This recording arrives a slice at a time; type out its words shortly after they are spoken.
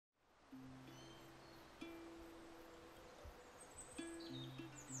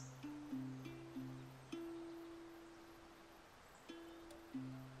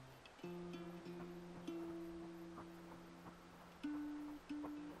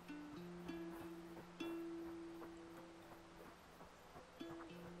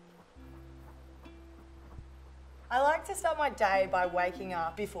like to start my day by waking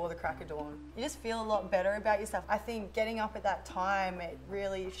up before the crack of dawn. You just feel a lot better about yourself. I think getting up at that time, it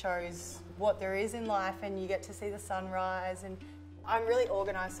really shows what there is in life, and you get to see the sunrise. And I'm really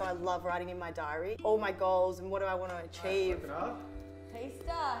organised, so I love writing in my diary all my goals and what do I want to achieve. Hey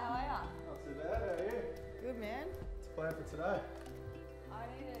Star, how are ya? Not too bad, how are you? Good, man. What's the plan for today? I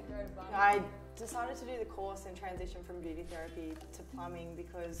need to go to Bunny. I decided to do the course and transition from beauty therapy to plumbing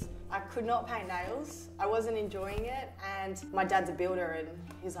because I could not paint nails. I wasn't enjoying it, and my dad's a builder and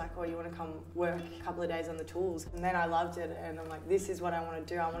he's like, oh, you want to come work a couple of days on the tools? And then I loved it and I'm like, this is what I want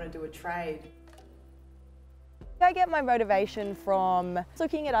to do. I want to do a trade. I get my motivation from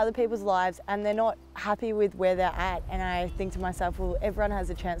looking at other people's lives and they're not happy with where they're at, and I think to myself, well, everyone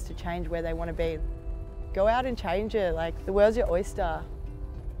has a chance to change where they want to be. Go out and change it, like the world's your oyster.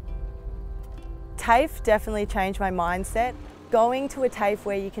 TAFE definitely changed my mindset. Going to a TAFE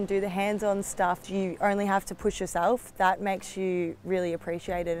where you can do the hands-on stuff, you only have to push yourself, that makes you really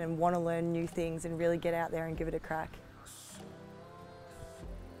appreciate it and want to learn new things and really get out there and give it a crack.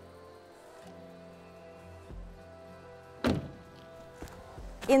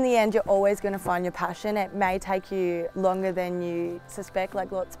 In the end, you're always going to find your passion. It may take you longer than you suspect.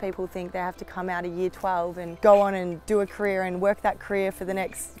 Like lots of people think they have to come out of year 12 and go on and do a career and work that career for the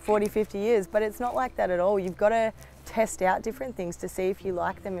next 40, 50 years. But it's not like that at all. You've got to test out different things to see if you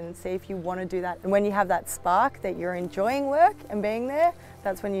like them and see if you want to do that. And when you have that spark that you're enjoying work and being there,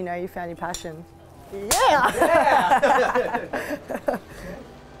 that's when you know you found your passion. Yeah! Yeah.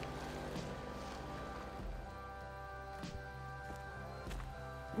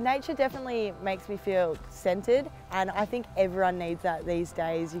 Nature definitely makes me feel centred, and I think everyone needs that these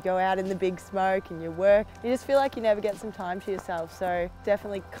days. You go out in the big smoke and you work, you just feel like you never get some time to yourself, so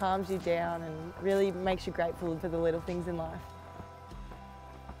definitely calms you down and really makes you grateful for the little things in life.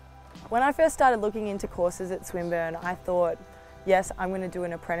 When I first started looking into courses at Swinburne, I thought, yes, I'm going to do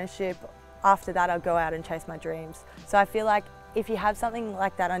an apprenticeship. After that, I'll go out and chase my dreams. So I feel like if you have something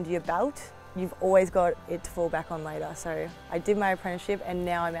like that under your belt, you've always got it to fall back on later. So I did my apprenticeship and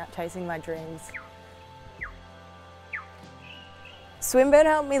now I'm out chasing my dreams. Swinburne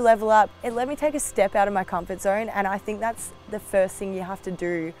helped me level up. It let me take a step out of my comfort zone, and I think that's the first thing you have to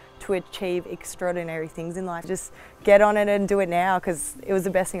do to achieve extraordinary things in life. Just get on it and do it now, because it was the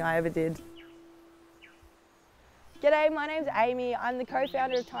best thing I ever did. G'day, my name's Amy. I'm the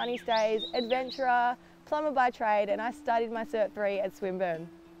co-founder of Tiny Stays, adventurer, plumber by trade, and I studied my Cert 3 at Swinburne.